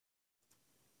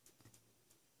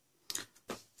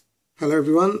Hello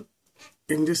everyone,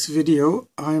 in this video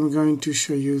I am going to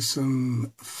show you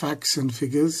some facts and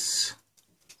figures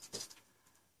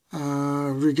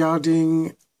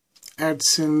regarding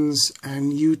AdSense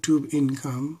and YouTube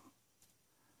income,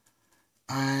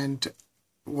 and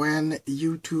when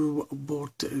YouTube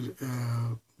bought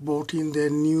in their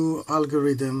new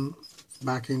algorithm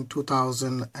back in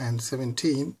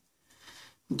 2017,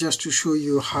 just to show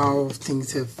you how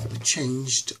things have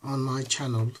changed on my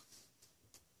channel.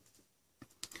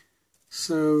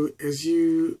 So as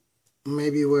you may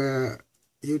be aware,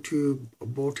 YouTube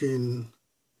brought in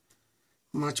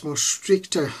much more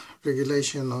stricter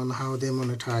regulation on how they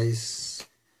monetize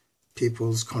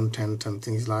people's content and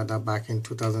things like that back in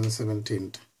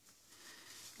 2017,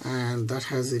 and that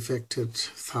has affected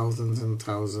thousands and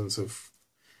thousands of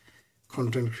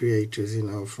content creators,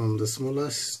 from the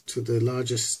smallest to the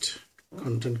largest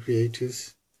content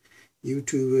creators,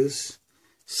 YouTubers.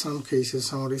 Some cases,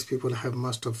 some of these people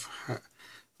must have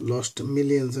lost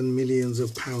millions and millions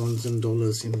of pounds and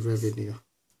dollars in revenue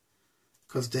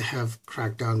because they have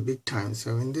cracked down big time.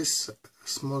 So in this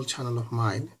small channel of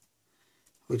mine,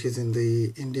 which is in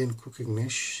the Indian cooking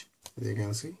niche, as you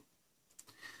can see,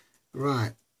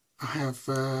 right, I have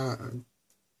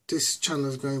this channel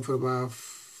is going for about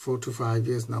 4 to 5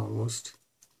 years now almost.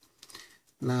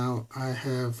 Now I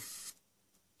have,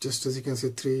 just as you can see,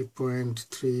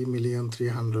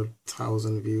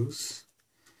 3,300,000 views,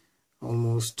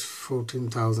 almost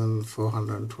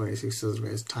 14,426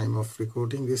 as time of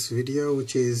recording this video,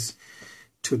 which is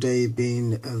today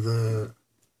being the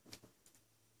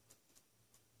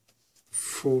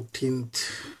 14th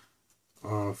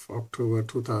of October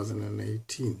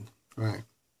 2018. Right,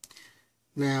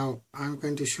 now I'm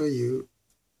going to show you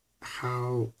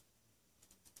how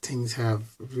things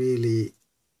have really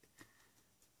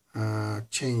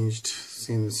changed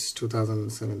since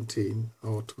 2017,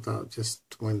 or just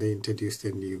when they introduced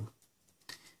their new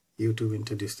YouTube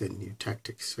introduced their new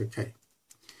tactics. Okay,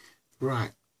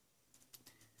 right.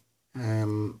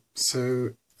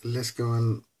 So let's go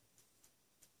and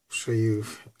show you a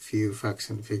few facts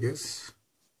and figures.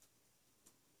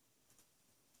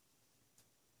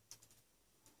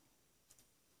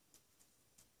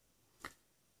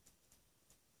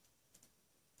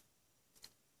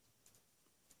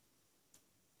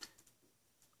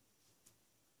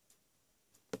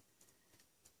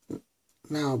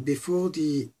 Now, before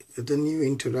the new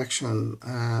introduction,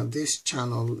 this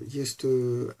channel used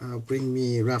to bring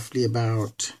me roughly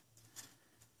about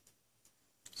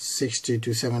 60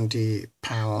 to 70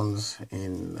 pounds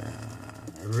in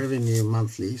revenue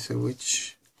monthly. So,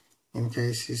 which, in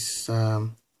case it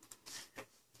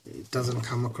doesn't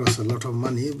come across a lot of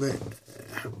money, but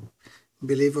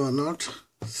believe it or not,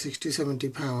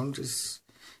 60-70 pounds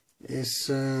is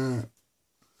a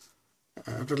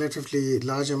relatively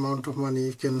large amount of money.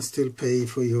 You can still pay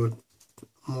for your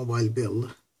mobile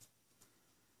bill,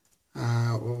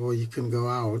 or you can go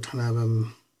out and have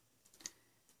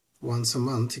once a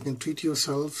month you can treat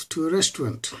yourself to a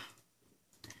restaurant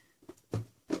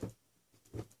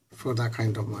for that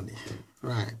kind of money.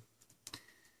 Right,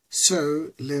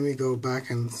 so let me go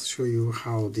back and show you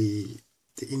how the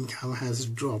income has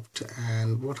dropped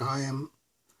and what I am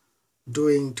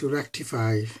doing to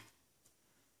rectify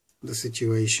the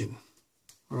situation.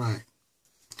 Right,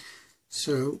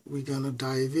 so we're gonna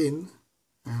dive in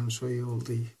and show you all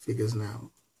the figures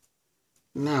now.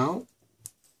 Now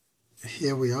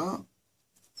here we are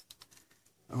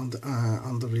on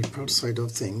the report side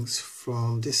of things.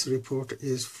 From this report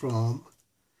is from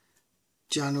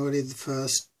January the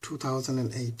 1st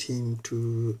 2018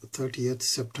 to 30th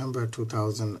September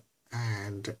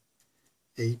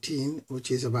 2018, which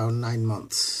is about 9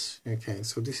 months. Okay,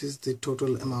 so this is the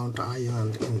total amount I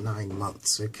earned in 9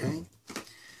 months. Okay,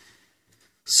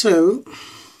 so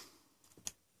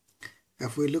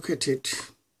if we look at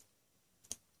it,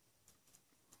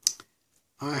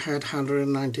 I had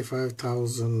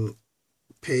 195,000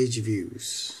 page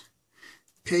views.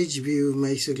 Page view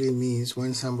basically means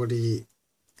when somebody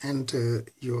enter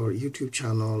your YouTube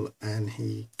channel and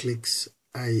he clicks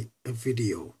a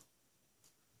video.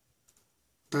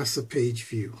 That's the page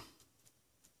view.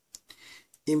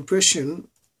 Impression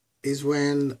is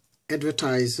when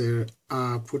advertisers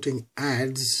are putting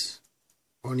ads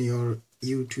on your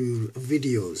YouTube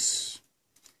videos.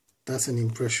 That's an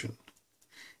impression.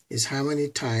 Is how many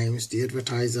times the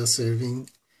advertiser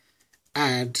serving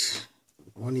ad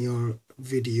on your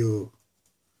video,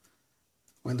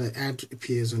 when the ad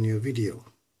appears on your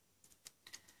video.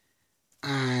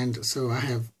 And so I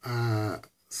have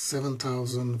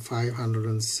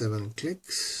 7,507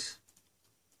 clicks,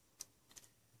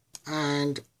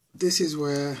 and this is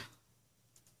where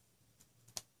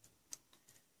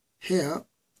here,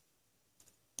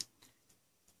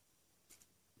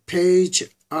 page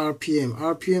RPM.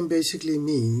 RPM basically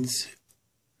means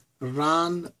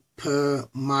run per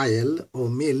mile or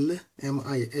mil,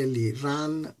 M-I-L-E,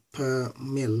 run per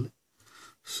mil.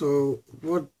 So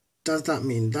what does that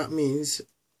mean? That means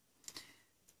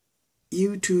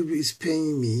YouTube is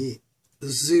paying me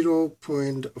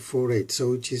 0.48,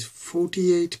 so which is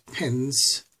 48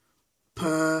 pence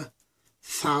per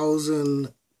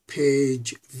 1,000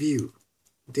 page view.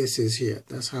 This is here.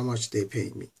 That's how much they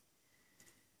pay me.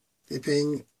 They're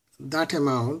paying that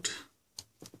amount,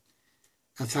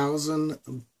 1,000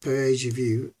 page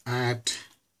view at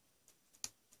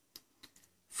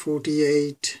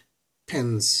 48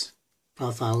 pence per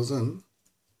 1,000,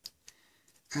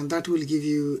 and that will give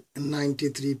you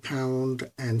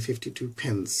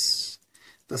 £93.52.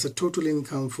 That's a total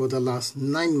income for the last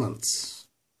 9 months.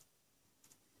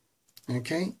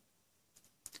 Okay,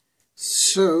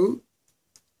 so,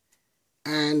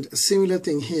 and a similar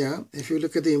thing here, if you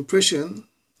look at the impression,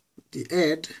 the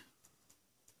ad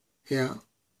here,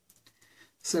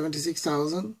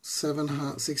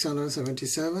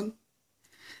 76,677,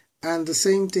 and the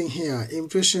same thing here,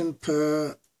 impression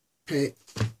per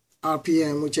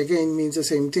RPM, which again means the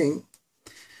same thing,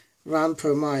 run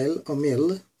per mile or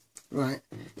mil, right?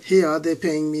 Here they're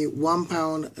paying me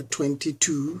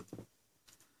 £1.22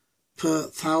 per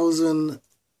 1,000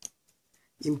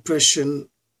 impression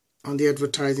on the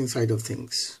advertising side of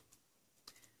things,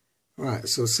 right?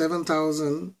 So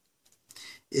 7,000.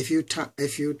 If you times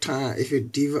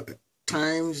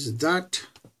that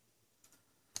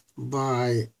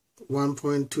by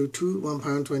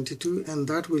 1.22, and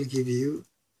that will give you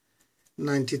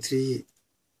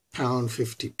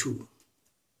 £93.52.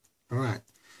 All right.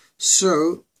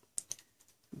 So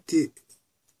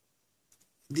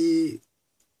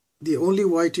the only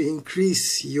way to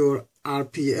increase your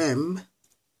RPM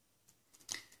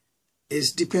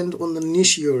is depend on the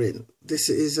niche you're in. This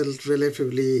is a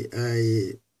relatively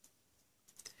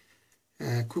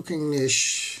cooking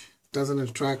niche, doesn't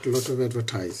attract a lot of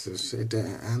advertisers,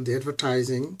 and the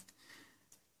advertisers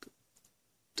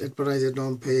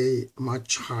don't pay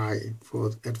much high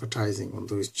for advertising on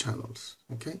those channels.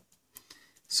 Okay,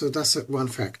 so that's one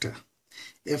factor.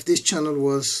 If this channel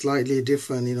was slightly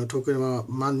different, you know, talking about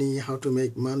money, how to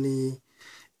make money,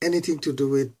 anything to do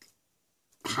with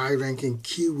high-ranking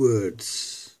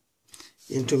keywords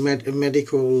into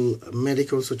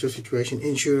medical sort of situation,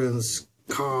 insurance,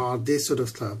 car, this sort of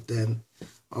stuff, then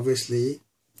obviously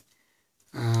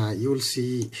you will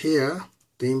see here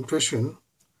the impression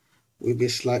will be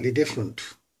slightly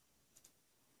different,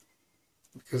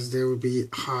 because there will be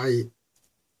high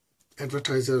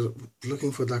advertisers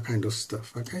looking for that kind of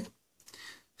stuff. Okay,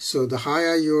 so the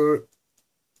higher your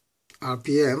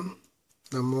RPM,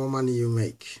 the more money you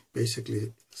make.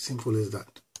 Basically, simple as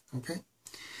that. Okay,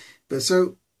 but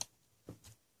so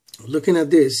looking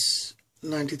at this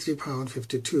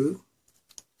 £93.52,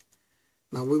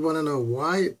 now we want to know,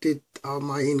 why did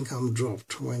my income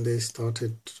dropped when they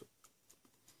started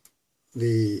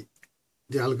the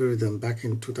algorithm back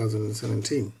in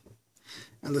 2017?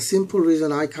 And the simple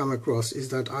reason I come across is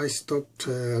that I stopped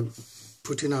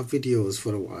putting up videos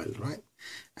for a while, right?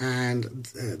 And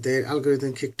their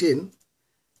algorithm kicked in,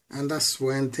 and that's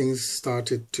when things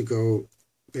started to go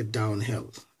a bit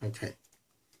downhill. Okay,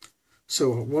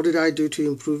 so what did I do to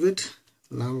improve it?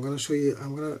 Now I'm going to show you.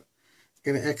 I'm going to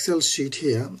get an Excel sheet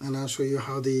here, and I'll show you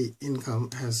how the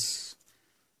income has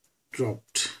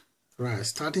dropped. Right,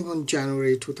 starting on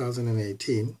January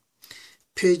 2018,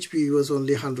 page view was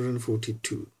only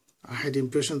 142. I had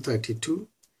impression 32,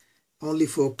 only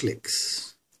 4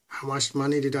 clicks. How much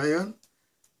money did I earn?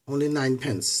 Only 9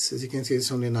 pence. As you can see,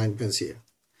 it's only 9 pence here.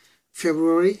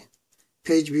 February,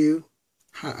 page view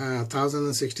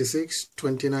 1066,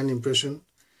 29 impression,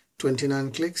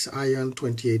 29 clicks. I earned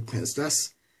 28 pence.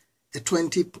 That's a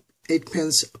 28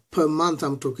 pence per month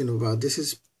I'm talking about. This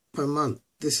is per month.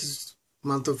 This is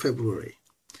month of February.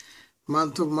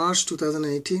 Month of March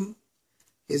 2018,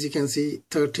 as you can see,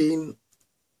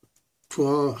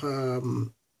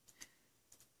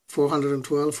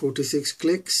 412, 46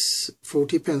 clicks,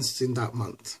 40 pence in that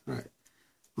month, right?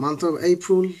 Month of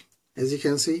April, as you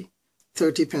can see,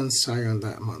 30 pence I earned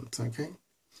that month. Okay,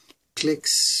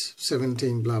 clicks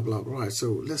 17, blah blah blah. Right,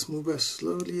 so let's move us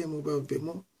slowly and move out a bit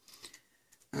more.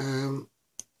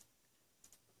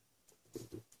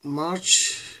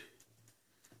 March,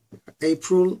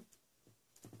 April,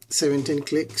 17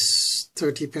 clicks,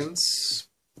 30 pence.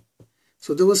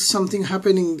 So there was something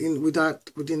happening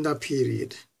within that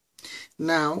period.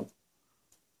 Now,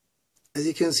 as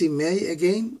you can see, May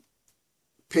again,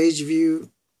 page view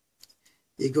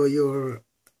you got your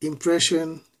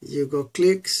impression, you got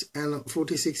clicks, and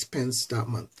 46 pence that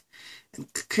month. And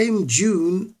came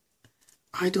June,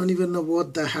 I don't even know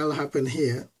what the hell happened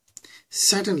here.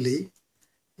 Suddenly,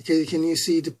 okay, can you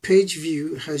see the page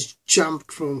view has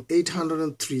jumped from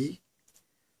 803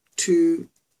 to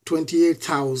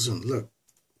 28,000. Look,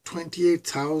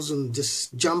 28,000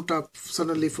 just jumped up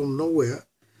suddenly from nowhere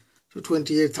to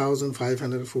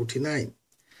 28,549.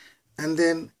 And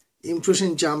then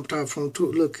impression jumped up from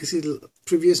look, you see the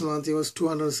previous month it was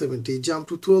 270, jumped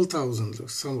to 12,000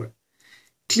 somewhere.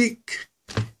 Click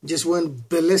just went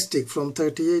ballistic from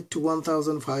 38 to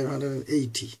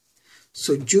 1,580.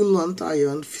 So June month I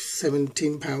earned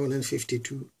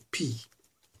 £17.52.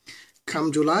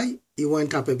 Come July, it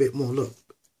went up a bit more. Look,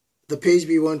 the page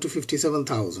view went to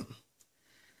 57,000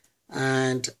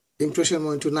 and impression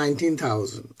went to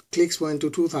 19,000. Clicks went to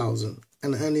 2,000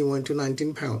 and earning went to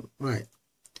 £19. Right.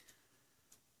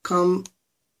 Come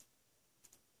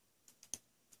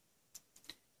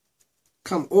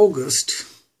August,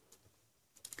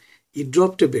 it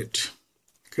dropped a bit.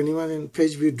 Can you imagine?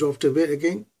 Page view dropped a bit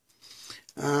again.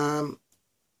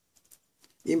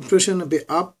 Impression a bit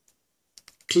up.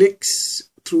 Clicks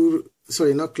through,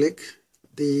 sorry, not click.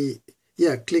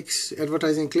 Clicks,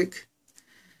 advertising click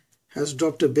has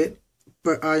dropped a bit,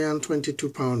 but I earned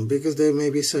 £22 because they may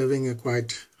be serving a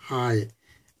quite high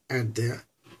ad there.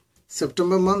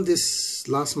 September month, this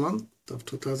last month of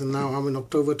 2000, now I'm in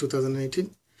October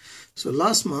 2018. So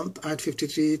last month I had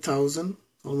 53,000,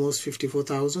 almost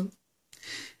 54,000.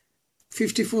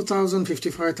 54,000,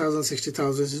 55,000,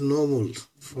 60,000 is normal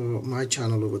for my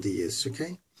channel over the years,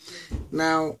 okay?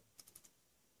 Now,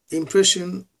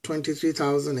 impression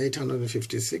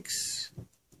 23,856,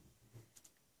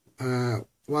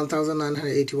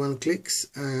 1,981 clicks,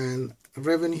 and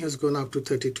revenue has gone up to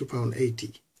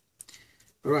 £32.80.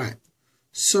 Right,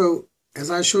 so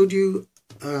as I showed you,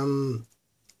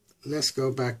 let's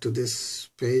go back to this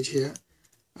page here.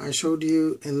 I showed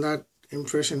you in that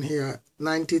impression here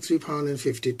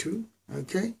 £93.52.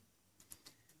 Okay,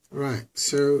 right,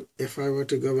 so if I were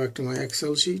to go back to my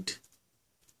Excel sheet,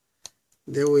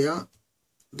 there we are.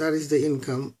 That is the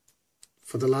income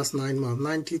for the last 9 months,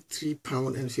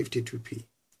 £93.52.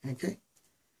 Okay,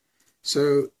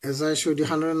 so as I showed you,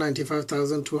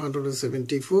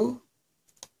 195,274.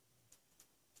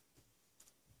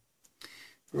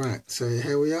 Right, so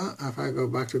here we are. If I go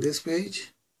back to this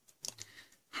page,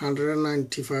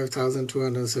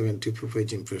 195,270 per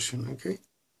page impression. Okay,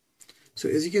 so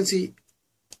as you can see,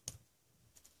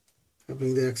 I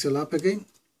bring the Excel up again.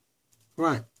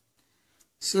 Right,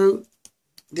 so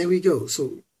there we go.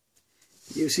 So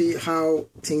you see how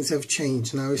things have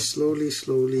changed now. It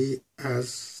slowly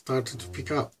has started to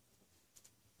pick up.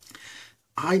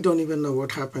 I don't even know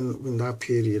what happened in that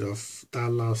period of that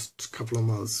last couple of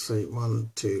months, say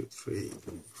 1, 2, 3,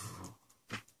 4.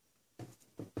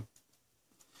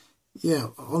 Yeah,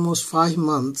 almost 5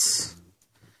 months.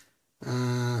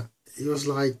 It was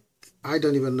like, I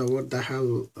don't even know what the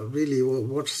hell, really,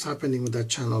 what's happening with that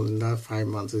channel in that 5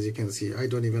 months. As you can see, I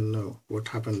don't even know what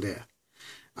happened there.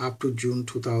 Up to June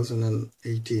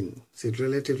 2018, so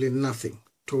relatively nothing.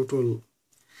 Total,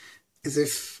 as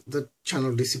if the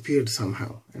channel disappeared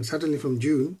somehow. And suddenly from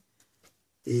June,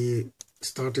 it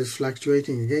started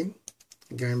fluctuating again,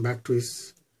 going back to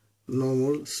its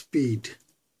normal speed.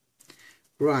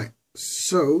 Right,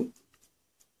 so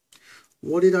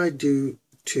what did I do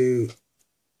to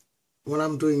what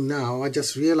I'm doing now? I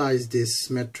just realized this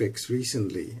metrics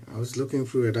recently. I was looking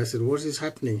through it. I said, what is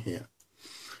happening here?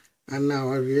 And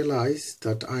now I realized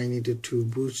that I needed to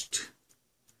boost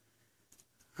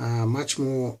much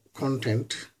more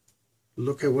content,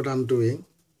 look at what I'm doing,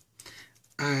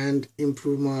 and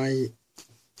improve my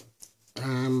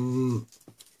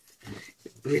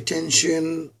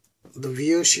retention, the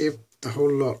viewership, the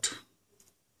whole lot.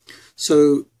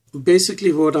 So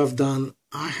basically what I've done,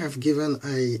 I have given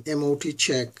a MOT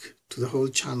check to the whole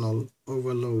channel,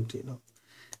 overload,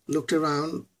 looked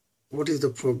around, what is the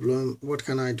problem, what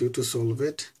can I do to solve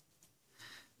it,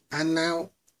 and now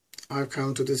I've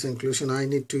come to this conclusion, I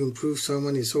need to improve so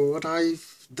many. So what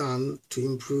I've done to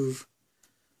improve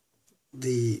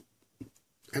the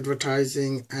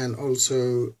advertising, and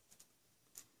also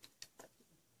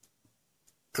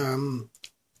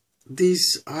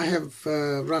these I have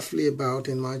roughly about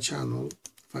in my channel,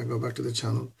 if I go back to the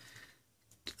channel,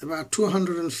 about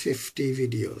 250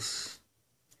 videos.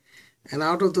 And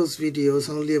out of those videos,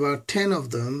 only about 10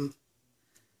 of them,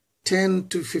 10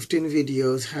 to 15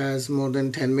 videos has more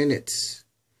than 10 minutes.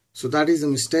 So that is a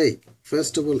mistake.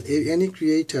 First of all, any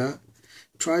creator,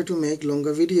 try to make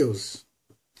longer videos.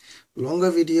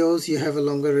 Longer videos, you have a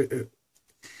longer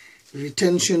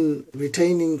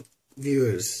retaining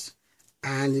viewers,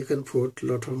 and you can put a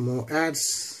lot of more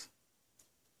ads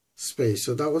space.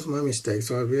 So that was my mistake,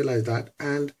 so I realized that.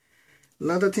 And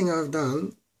another thing I've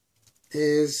done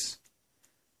is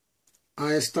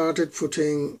I started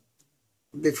putting,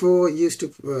 before used to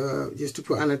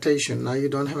put annotation. Now you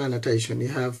don't have annotation. You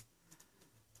have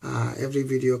every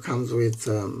video comes with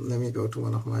let me go to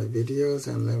one of my videos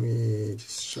and let me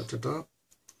just shut it up.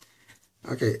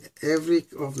 Okay, every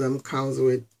of them comes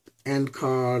with end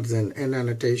cards and end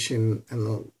annotation and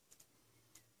all.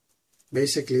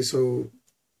 Basically, so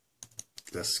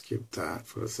let's skip that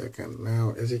for a second.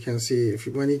 Now, as you can see,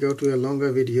 when you go to a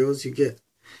longer videos, you get,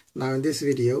 now in this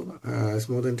video, it's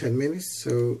more than 10 minutes,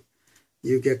 so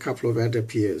you get a couple of ad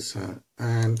appears,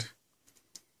 and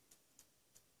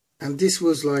this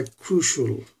was like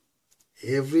crucial.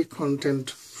 Every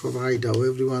content provider, or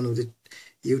everyone with a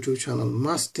YouTube channel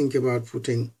must think about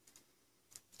putting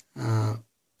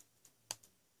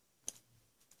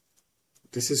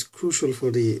this is crucial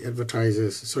for the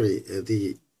advertisers,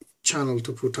 the channel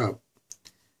to put up.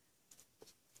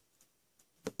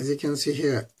 As you can see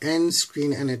here, end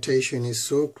screen annotation is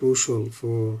so crucial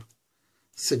for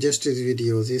suggested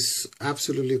videos. It's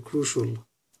absolutely crucial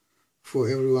for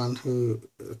everyone who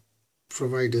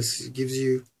providers gives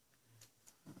you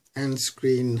end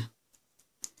screen.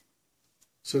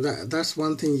 So that's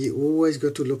one thing you always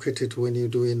got to look at it when you're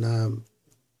doing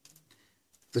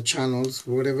the channels,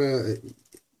 whatever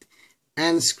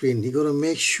end screen. You got to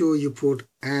make sure you put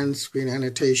end screen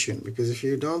annotation, because if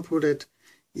you don't put it,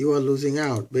 you are losing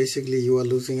out. Basically, you are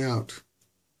losing out,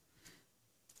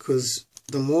 because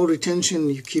the more retention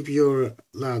you keep your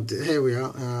here we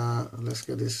are. Let's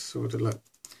get this sorted out.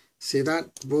 See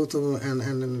that both of them and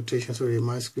annotation. Sorry,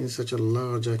 my screen is such a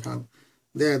large. I can't.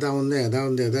 There, down there.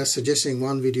 That's suggesting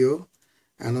one video,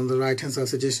 and on the right hand side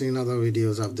suggesting other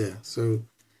videos up there. So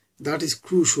that is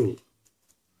crucial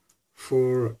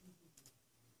for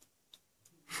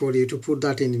you to put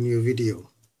that in your video.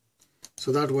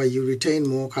 So that way you retain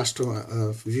more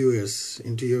customer viewers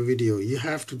into your video. You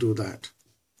have to do that,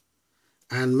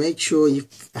 and make sure you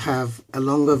have a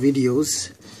longer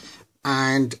videos,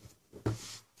 and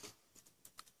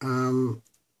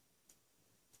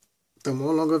the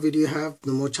more longer video you have,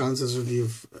 the more chances of you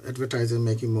advertiser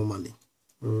making more money.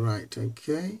 Right,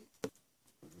 okay.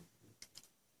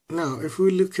 Now, if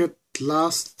we look at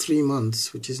last 3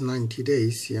 months, which is 90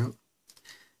 days, yeah,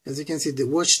 as you can see, the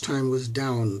watch time was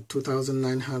down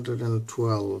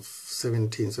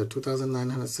 2,917, so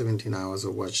 2,917 hours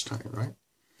of watch time, right?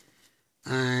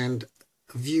 And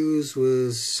views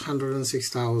was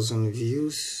 106,000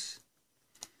 views.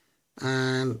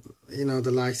 And you know,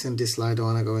 the likes and dislikes, I don't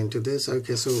want to go into this.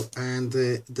 Okay, so and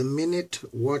the minute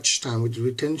watch time with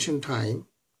retention time,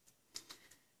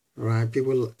 right,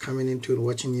 people coming into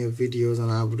watching your videos on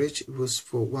average, it was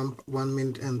for 1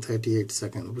 minute and 38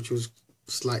 seconds, which was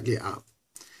slightly up.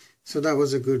 So that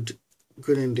was a good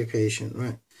indication,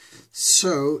 right?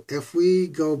 So if we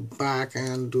go back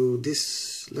and do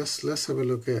this, let's have a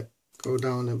look at, go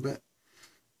down a bit.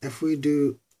 If we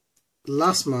do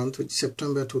last month, which is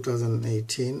September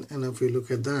 2018, and if we look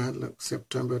at that, look,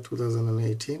 September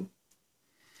 2018.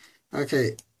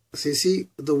 Okay, so you see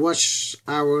the watch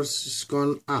hours has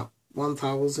gone up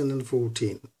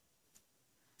 1,014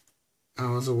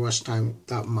 hours of watch time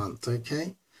that month.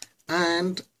 Okay,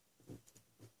 and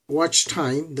watch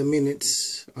time, the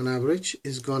minutes on average,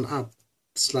 is gone up,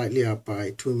 slightly up by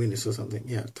 2 minutes or something.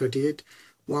 Yeah, 38,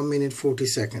 1 minute 40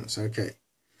 seconds. Okay.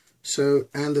 So,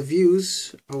 and the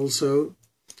views also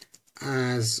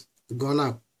has gone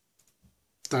up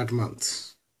that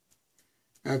month.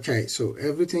 Okay, so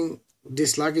everything,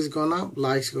 dislike is gone up,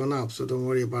 likes gone up, so don't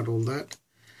worry about all that.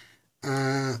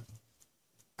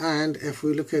 And if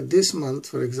we look at this month,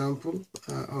 for example,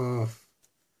 of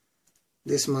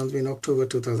this month in October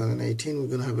 2018, we're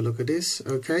going to have a look at this.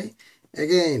 Okay,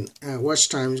 again, watch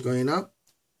time is going up,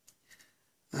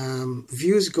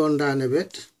 views gone down a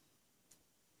bit.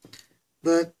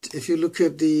 But if you look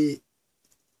at the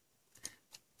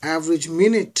average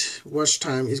minute watch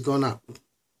time is gone up.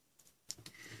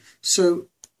 So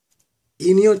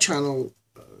in your channel,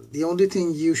 the only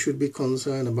thing you should be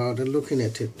concerned about and looking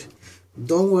at it,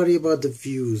 don't worry about the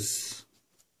views.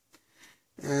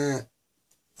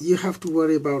 You have to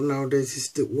worry about nowadays is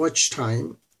the watch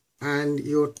time and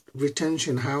your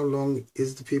retention. How long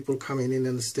is the people coming in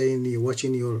and staying here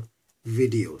watching your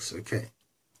videos? Okay.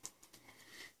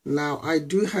 Now, I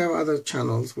do have other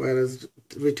channels whereas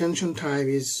retention time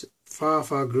is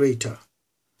far greater.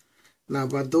 Now,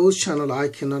 but those channels I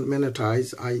cannot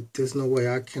monetize. There's no way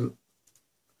I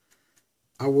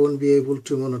won't be able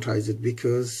to monetize it,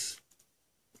 because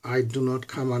I do not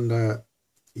come under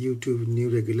YouTube new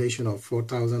regulation of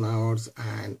 4,000 hours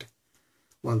and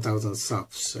 1,000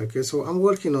 subs. Okay, so I'm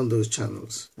working on those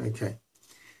channels. Okay,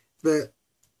 but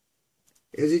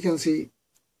as you can see,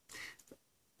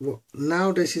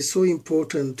 nowadays it's so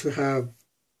important to have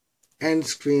end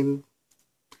screen.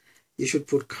 You should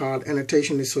put card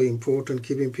annotation is so important.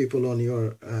 Keeping people on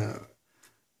your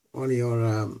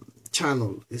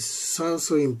channel is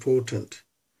so important.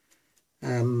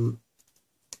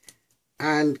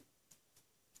 And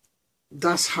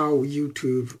that's how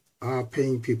YouTube are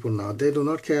paying people now. They do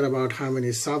not care about how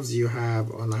many subs you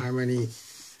have or how many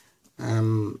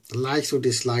likes or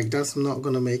dislikes. That's not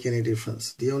going to make any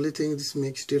difference. The only thing this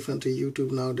makes different to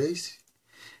YouTube nowadays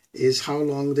is how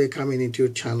long they're coming into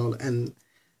your channel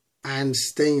and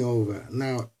staying over.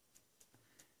 Now,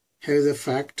 here's a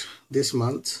fact. This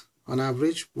month, on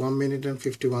average, 1 minute and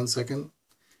 51 second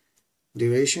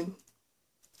duration.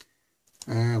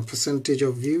 Percentage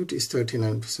of viewed is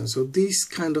 39%. So these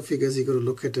kind of figures you got to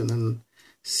look at and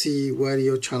see where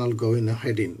your channel going and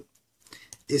heading.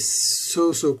 It's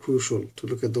so crucial to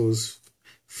look at those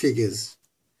figures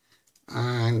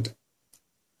and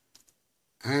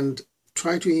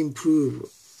try to improve.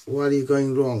 Where are you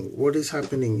going wrong? What is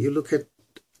happening? You look at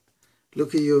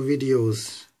your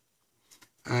videos,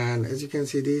 and as you can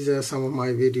see, these are some of my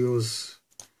videos.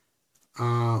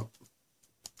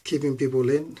 Keeping people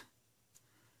in.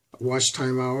 Watch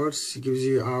time hours, it gives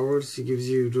you hours, it gives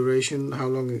you duration, how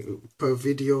long per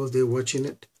video they're watching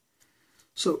it.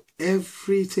 So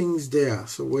everything's there.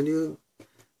 So when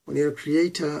you're a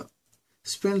creator,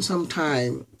 spend some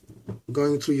time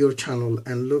going through your channel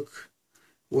and look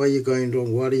where you're going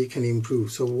wrong, what you can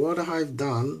improve. So what I've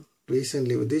done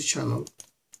recently with this channel,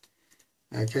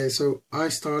 okay, so I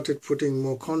started putting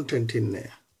more content in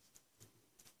there.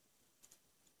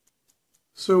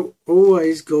 So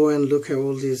always go and look at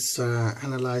all this,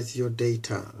 analyze your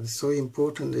data. It's so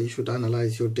important that you should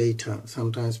analyze your data.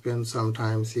 Sometimes spend some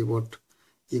time, see what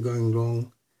you're going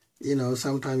wrong. You know,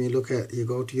 sometimes you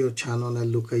go to your channel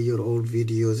and look at your old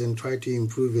videos and try to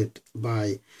improve it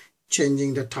by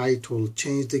changing the title,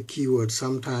 change the keyword.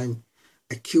 Sometimes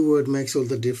a keyword makes all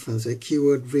the difference. A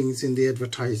keyword brings in the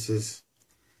advertisers,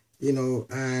 you know,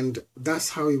 and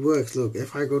that's how it works. Look,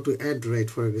 if I go to ad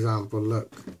rate, for example,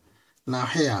 look. Now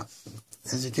here,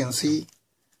 as you can see,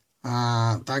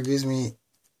 that gives me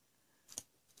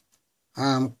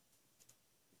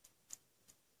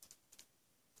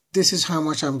this is how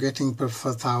much I'm getting per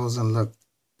 1,000. Look,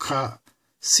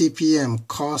 CPM,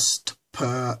 cost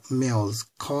per mils,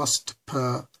 cost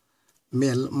per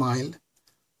mile,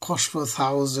 cost per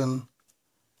 1,000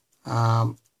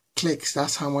 clicks.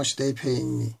 That's how much they're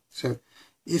paying me. So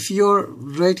if your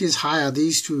rate is higher,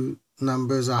 these two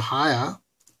numbers are higher.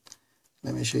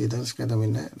 Let me show you. Let's get them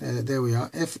in there. There we are.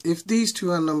 If these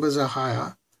two numbers are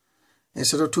higher,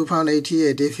 instead of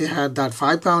 £2.88, if you had that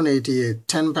 £5.88,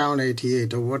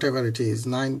 £10.88, or whatever it is,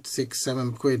 9, 6,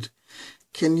 7 quid,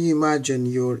 can you imagine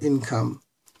your income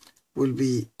will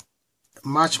be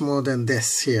much more than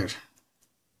this here?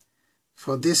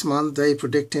 For this month, they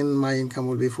predicting my income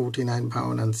will be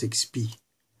 £49.06.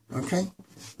 Okay,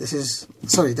 this is,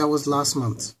 sorry, that was last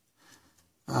month.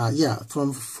 Yeah,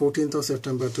 from 14th of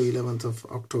September to 11th of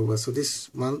October. So this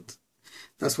month,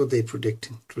 that's what they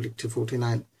predicted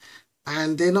 49.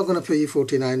 And they're not going to pay you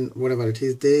 49, whatever it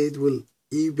is. They will,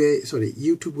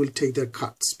 YouTube will take their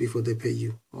cuts before they pay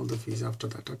you all the fees after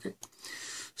that. Okay,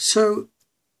 so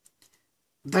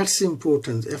that's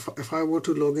important. If I were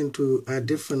to log into an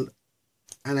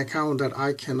account that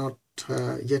I cannot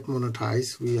yet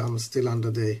monetize, I'm still under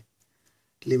the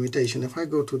limitation. If I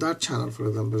go to that channel, for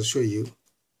example, I'll show you.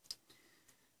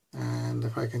 And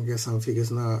if I can get some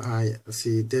figures now, I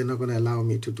see they're not going to allow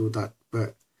me to do that,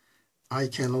 but I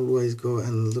can always go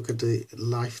and look at the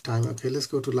lifetime. Okay, let's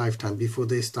go to lifetime before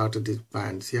they started this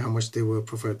band. See how much they were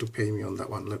preferred to pay me on that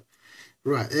one. Look,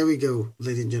 right, there we go,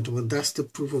 ladies and gentlemen. That's the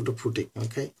proof of the pudding.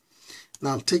 Okay,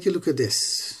 now take a look at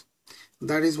this.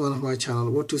 That is one of my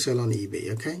channel, what to sell on eBay.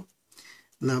 Okay,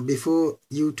 now before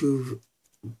YouTube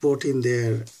brought in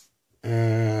their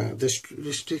this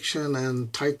restriction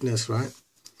and tightness, right?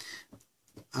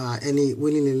 Any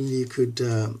willy-nilly you could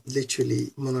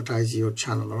literally monetize your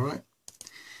channel. All right,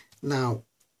 now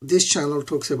this channel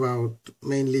talks about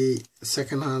mainly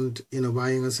second-hand,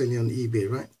 buying and selling on eBay,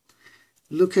 right?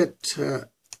 Look at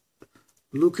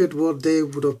what they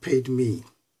would have paid me: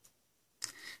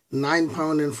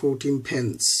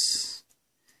 £9.14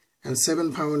 and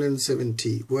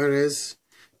 £7.70, whereas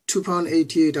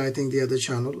 £2.88 I think the other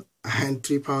channel, and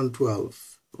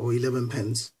 £3.12 or 11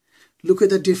 pence. Look at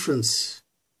the difference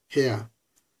here.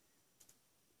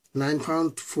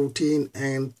 £9.14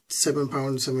 and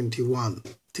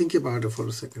 £7.71. Think about it for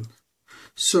a second.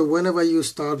 So whenever you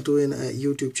start doing a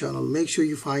YouTube channel, make sure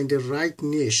you find the right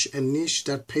niche, a niche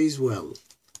that pays well,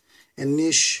 a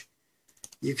niche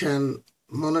you can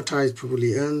monetize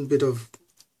properly, earn a bit of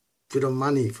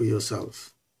money for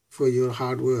yourself, for your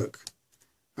hard work.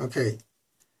 Okay,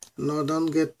 no, don't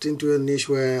get into a niche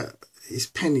where it's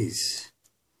pennies.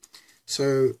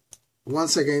 So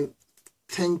once again,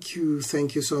 thank you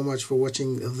so much for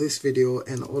watching this video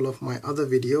and all of my other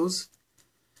videos.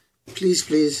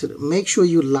 Please make sure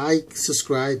you like,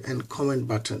 subscribe and comment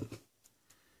button,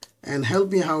 and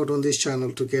help me out on this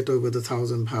channel to get over the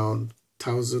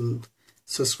 1,000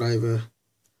 subscriber.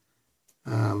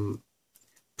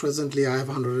 Presently I have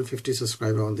 150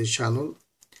 subscribers on this channel,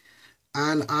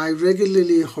 and I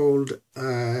regularly hold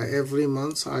every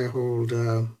month I hold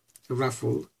a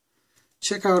raffle.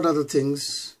 Check out other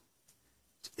things,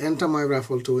 enter my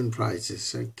raffle to win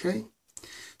prizes. Okay,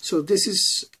 so this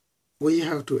is where you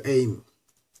have to aim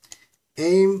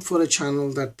for a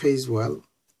channel that pays well.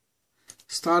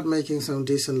 Start making some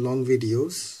decent long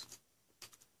videos,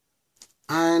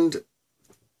 and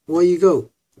where you go.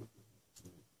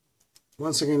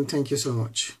 Once again, thank you so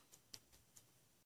much.